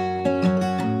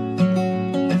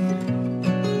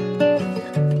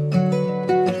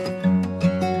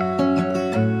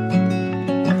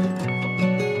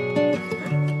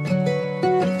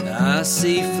 I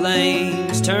see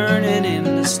flames turning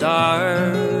into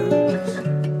stars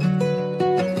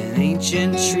and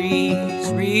ancient trees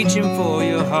reaching for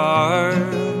your heart.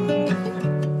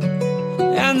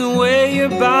 And the way your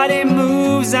body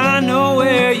moves, I know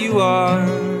where you are.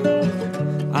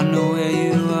 I know where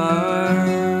you are.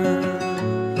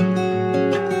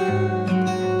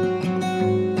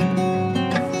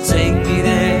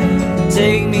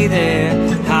 Take me there,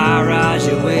 high rise,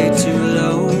 you're way too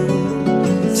low.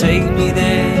 Take me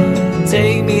there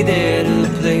to the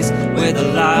place where the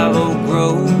live oak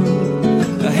grows.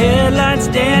 The headlights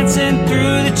dancing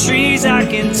through the trees, I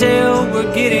can tell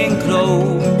we're getting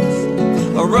close.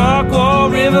 A rock wall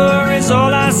river is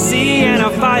all I see, and a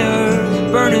fire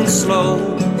burning slow,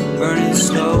 burning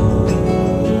slow.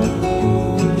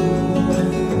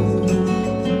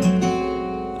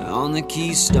 On the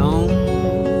Keystone,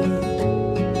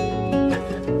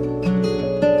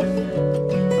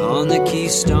 on the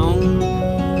Keystone,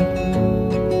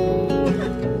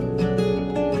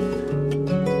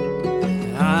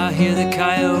 I hear the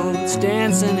coyotes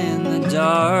dancing in the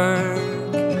dark.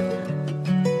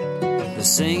 They're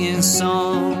singing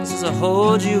songs as I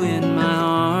hold you in my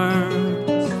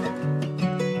arms.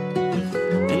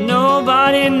 And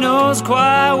nobody knows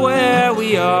quite where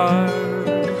we are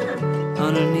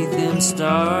underneath them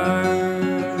stars.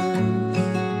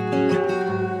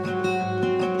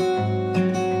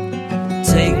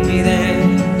 Take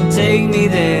me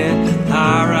there,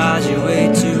 I rise you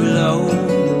way too low.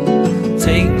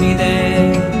 Take me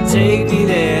there to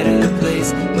the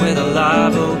place where the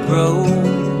live oak grows.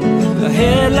 The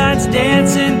headlights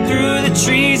dancing through the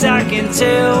trees, I can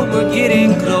tell we're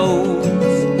getting close.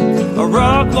 A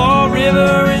rock wall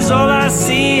river is all I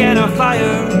see, and a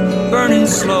fire burning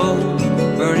slow,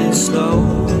 burning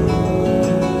slow.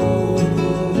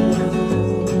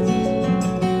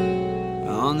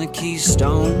 On the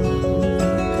Keystone,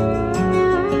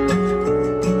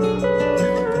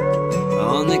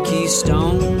 on the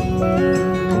Keystone,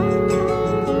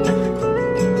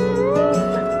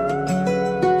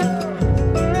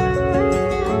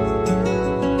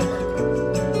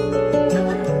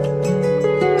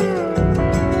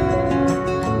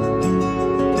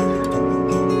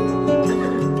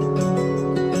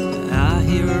 I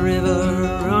hear a river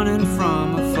running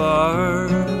from afar,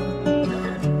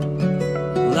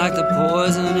 like the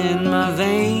poison in my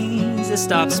veins that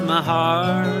stops my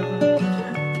heart.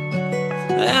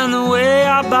 And the way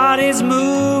our bodies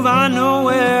move, I know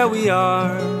where we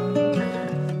are.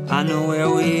 I know where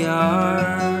we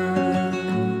are.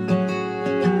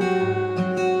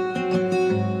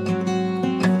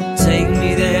 Take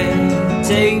me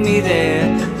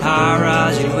there, high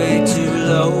rise, you're way too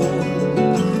low.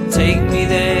 Take me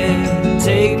there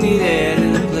to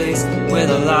the place where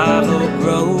the live oak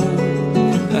grows.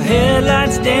 The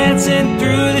headlights dancing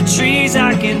through the trees,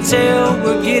 I can tell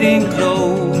we're getting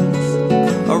close.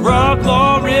 A rock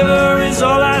wall river is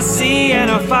all I see, and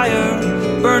a fire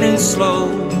burning slow,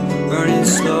 burning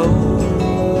slow.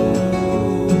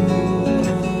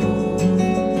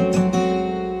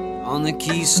 On the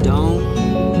Keystone,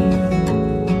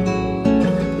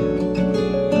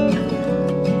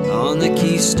 on the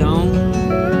Keystone,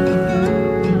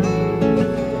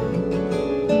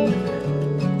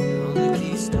 on the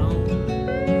Keystone.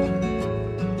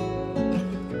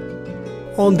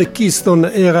 On the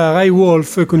Keystone era Ray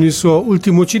Wolf con il suo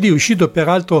ultimo CD, uscito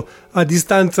peraltro a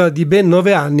distanza di ben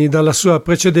 9 anni dalla sua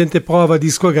precedente prova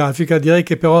discografica. Direi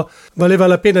che però valeva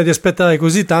la pena di aspettare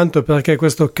così tanto, perché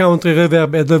questo Country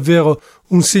Reverb è davvero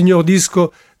un signor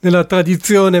disco nella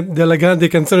tradizione della grande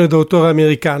canzone d'autore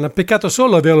americana. Peccato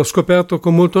solo averlo scoperto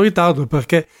con molto ritardo,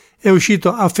 perché è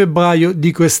uscito a febbraio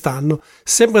di quest'anno.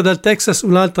 Sempre dal Texas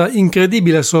un'altra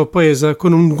incredibile sorpresa,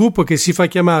 con un gruppo che si fa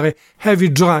chiamare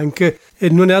Heavy Drunk, e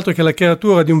non è altro che la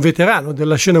creatura di un veterano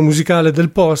della scena musicale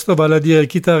del posto, vale a dire il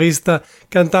chitarrista,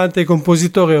 cantante e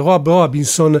compositore Rob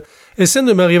Robinson.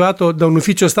 Essendomi arrivato da un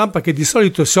ufficio stampa che di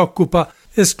solito si occupa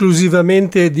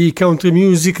esclusivamente di country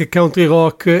music, country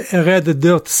rock e Red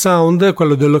Dirt Sound,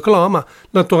 quello dell'Oklahoma,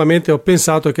 naturalmente ho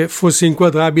pensato che fosse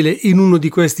inquadrabile in uno di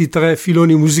questi tre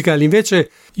filoni musicali. Invece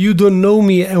You Don't Know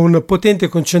Me è un potente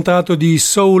concentrato di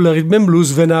soul, rhythm and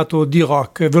blues venato di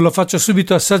rock. Ve lo faccio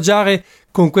subito assaggiare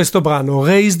con questo brano,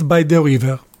 Raised by the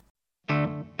River.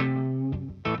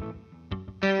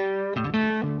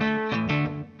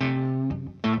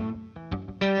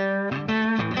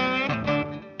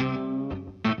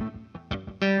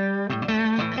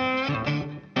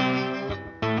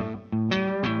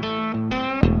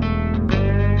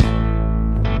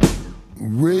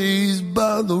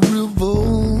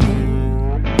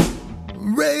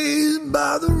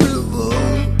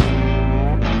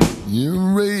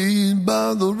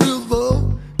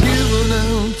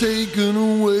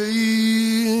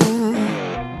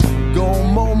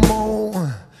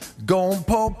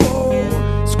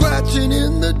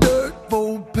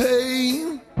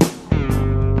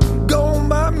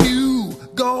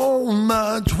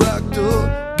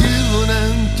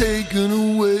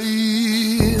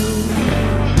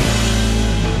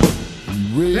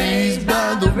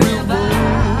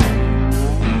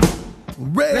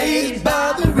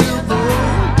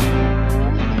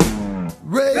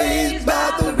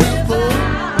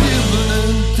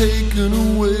 taken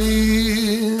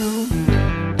away.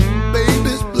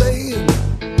 Babies playing,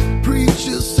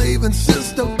 preachers saving,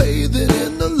 sister bathing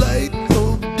in the light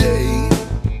of day.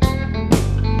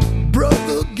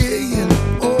 Brother gay and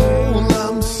all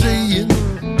I'm saying,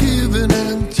 giving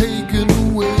and taken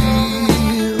away.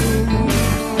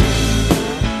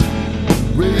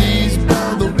 Raised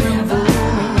by the river,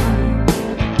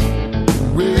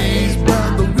 raised by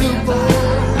the river,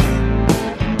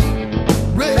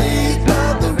 raised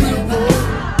by the river,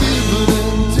 given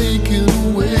and taken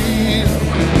away.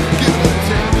 Give and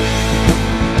take,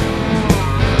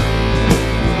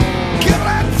 give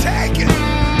and take it.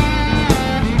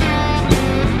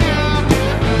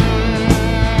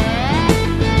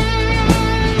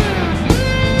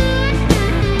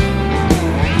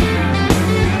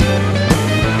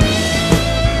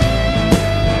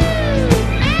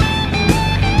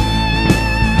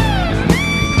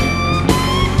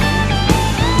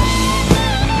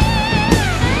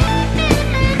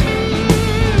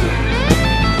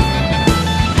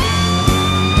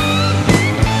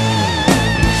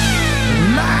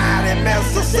 Mighty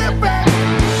Mississippi,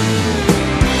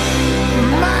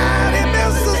 mighty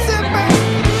Mississippi,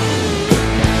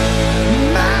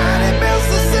 mighty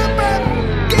Mississippi,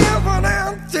 given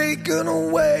and taken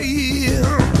away.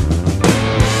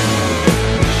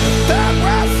 That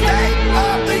was state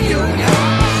of the union.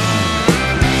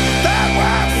 That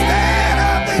was state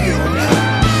of the union.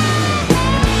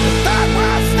 That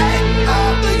was state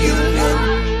of the union,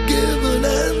 given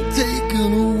and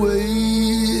taken away.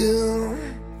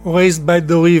 Raised by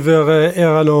the River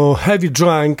erano Heavy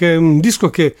Drunk, un disco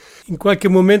che in qualche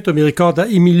momento mi ricorda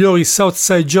i migliori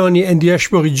Southside Johnny and the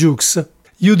Ashbury Jukes.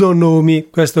 You Don't Know Me,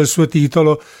 questo è il suo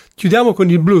titolo. Chiudiamo con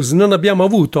il blues. Non abbiamo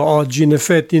avuto oggi, in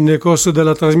effetti, nel corso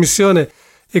della trasmissione,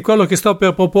 e quello che sto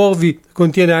per proporvi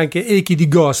contiene anche echi di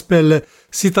gospel.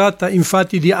 Si tratta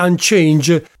infatti di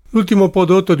Unchange, l'ultimo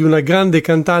prodotto di una grande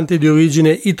cantante di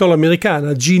origine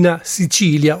italo-americana, Gina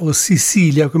Sicilia, o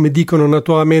Sicilia come dicono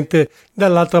naturalmente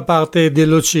dall'altra parte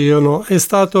dell'oceano. È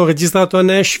stato registrato a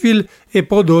Nashville e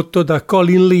prodotto da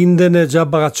Colin Linden, già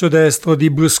braccio destro di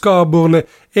Bruce Cockburn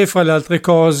e fra le altre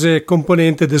cose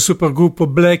componente del supergruppo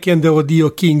Black and the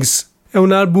Rodeo Kings. È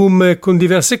un album con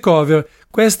diverse cover.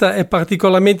 Questa è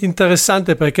particolarmente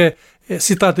interessante perché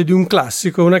si tratta di un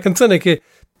classico, una canzone che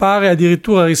pare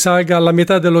addirittura risalga alla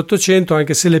metà dell'Ottocento,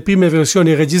 anche se le prime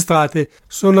versioni registrate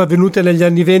sono avvenute negli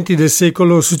anni '20 del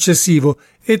secolo successivo,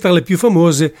 e tra le più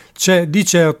famose c'è di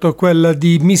certo quella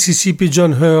di Mississippi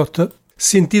John Hurt.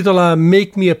 Si intitola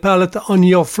Make Me a Pallet on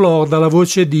Your Floor, dalla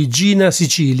voce di Gina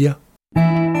Sicilia.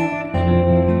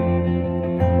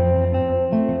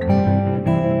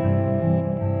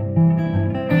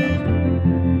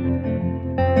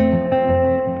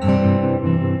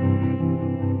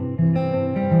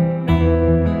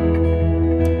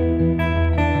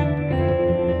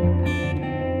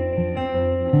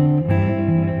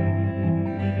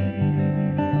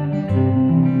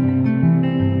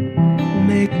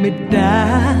 Make me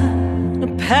down a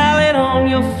pallet on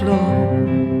your floor.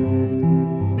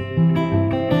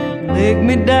 Make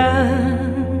me down.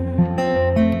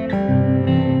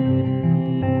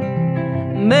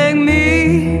 Make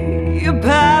me a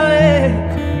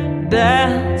pallet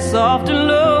down soft and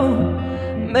low.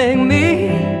 Make me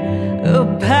a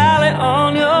pallet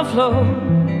on your floor.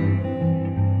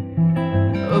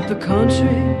 Up the country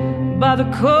by the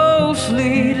coast,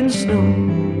 sleet and snow.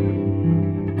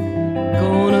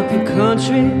 Going up the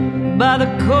country by the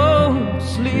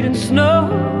coast, sleet and snow.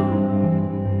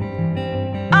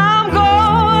 I'm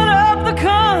going up the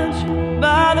country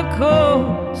by the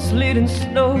coast, sleet and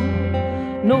snow.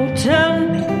 No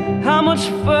telling how much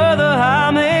further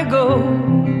I may go.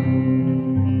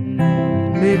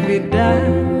 Make me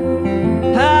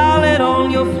down, pallet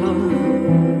on your floor.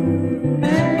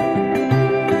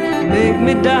 Make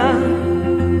me down.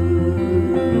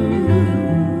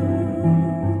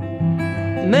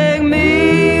 Make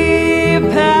me a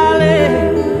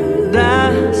pallet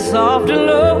down soft and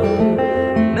low.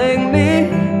 Make me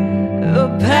a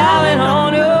pallet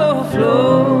on your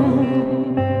floor.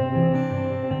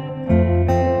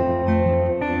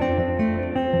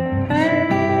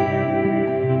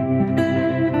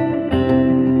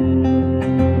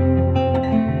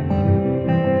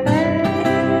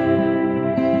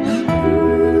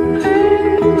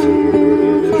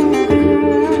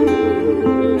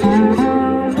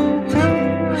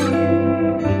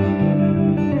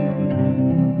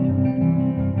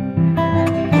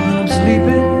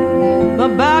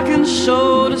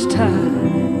 Shoulders tired.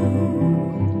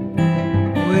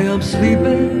 Well, I'm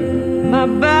sleeping, my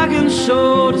back and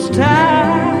shoulders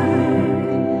tired.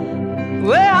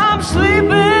 Well, I'm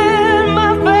sleeping.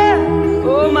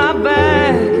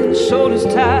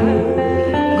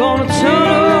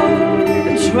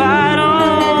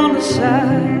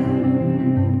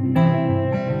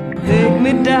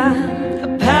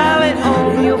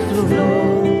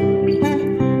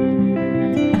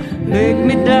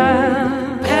 me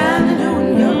down, pounding on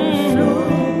your floor.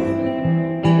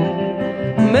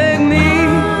 make me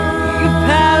your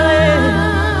pallet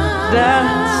down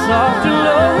soft and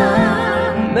low,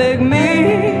 make me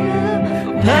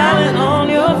a pallet on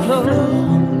your floor.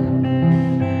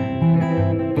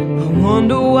 I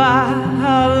wonder why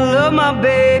I love my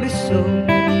baby so.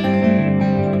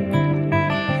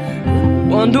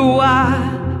 Wonder why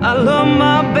I love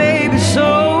my baby so.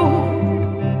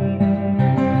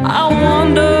 I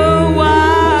wonder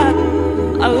why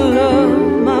I love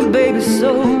my baby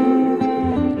so.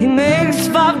 He makes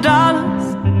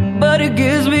 $5, but he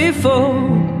gives me 4.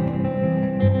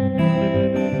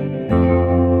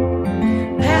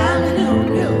 Pounding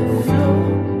on your floor,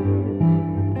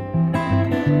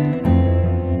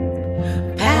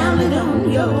 pounding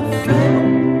on your floor.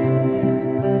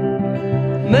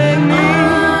 Make me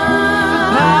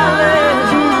a pallet,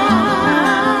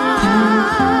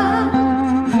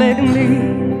 make me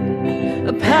a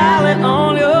pallet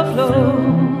on your floor.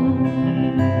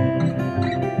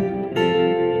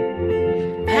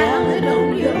 Pallet on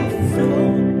your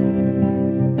floor.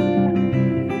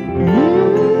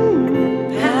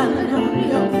 Pallet on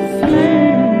your floor.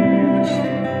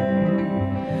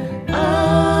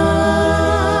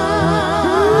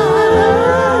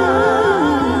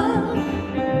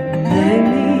 Make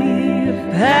me a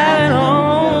pallet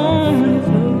on the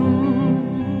floor.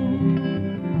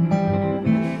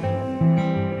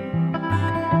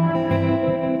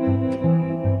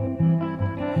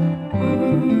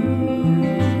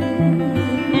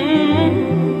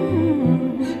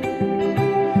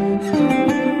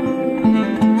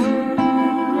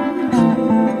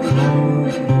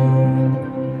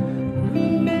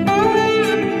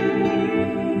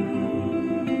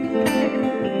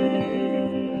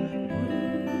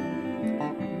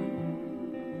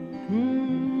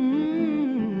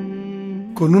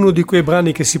 Con uno di quei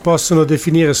brani che si possono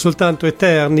definire soltanto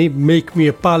eterni, Make Me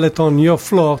a Pallet on Your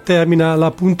Floor, termina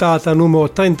la puntata numero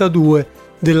 32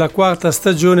 della quarta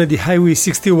stagione di Highway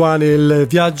 61, il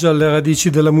viaggio alle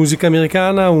radici della musica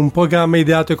americana, un programma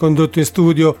ideato e condotto in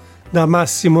studio da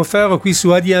Massimo Ferro qui su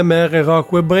ADMR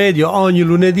Rock Web Radio ogni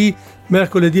lunedì,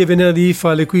 mercoledì e venerdì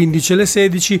fra le 15 e le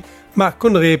 16, ma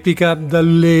con replica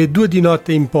dalle 2 di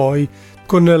notte in poi.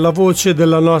 Con la voce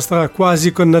della nostra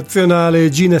quasi connazionale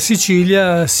Gina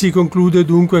Sicilia si conclude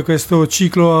dunque questo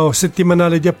ciclo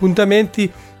settimanale di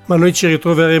appuntamenti, ma noi ci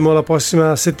ritroveremo la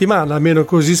prossima settimana, almeno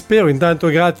così spero. Intanto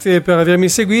grazie per avermi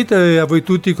seguito e a voi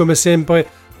tutti come sempre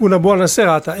una buona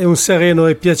serata e un sereno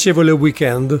e piacevole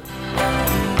weekend.